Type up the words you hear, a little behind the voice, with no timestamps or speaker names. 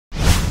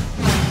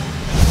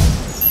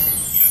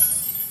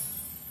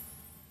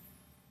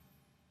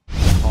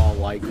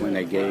like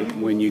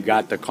when you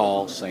got the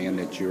call saying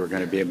that you were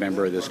going to be a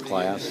member of this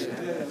class?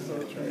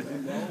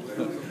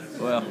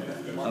 Well,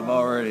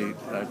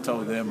 I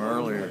told them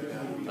earlier,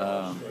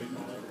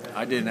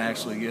 I didn't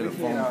actually get a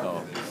phone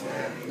call.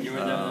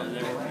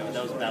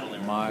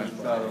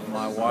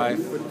 My wife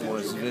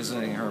was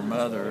visiting her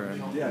mother,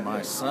 and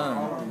my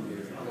son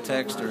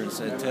texted her and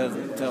said,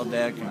 tell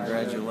Dad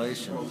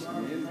congratulations.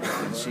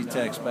 And she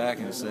texted back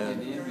and said,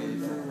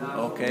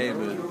 okay,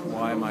 but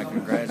why am I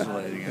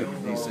congratulating him?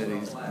 And he said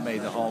he's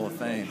made the Hall of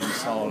Fame. He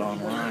saw it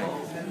online.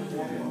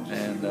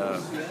 And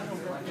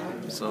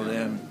so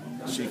then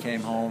she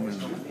came home and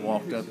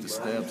walked up the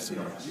steps and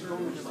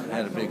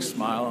had a big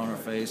smile on her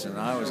face, and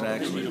I was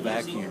actually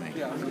vacuuming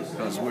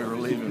because we were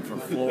leaving for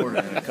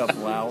Florida in a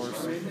couple hours.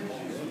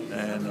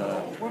 And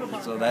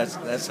so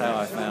that's how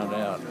I found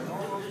out.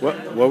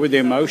 What were the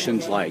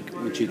emotions like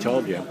when she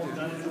told you?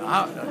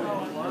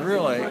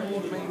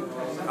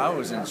 I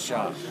was in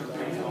shock.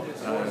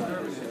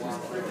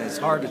 It's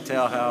hard to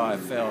tell how I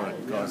felt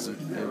it because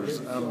it was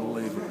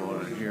unbelievable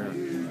to hear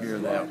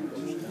that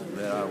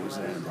I was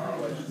in.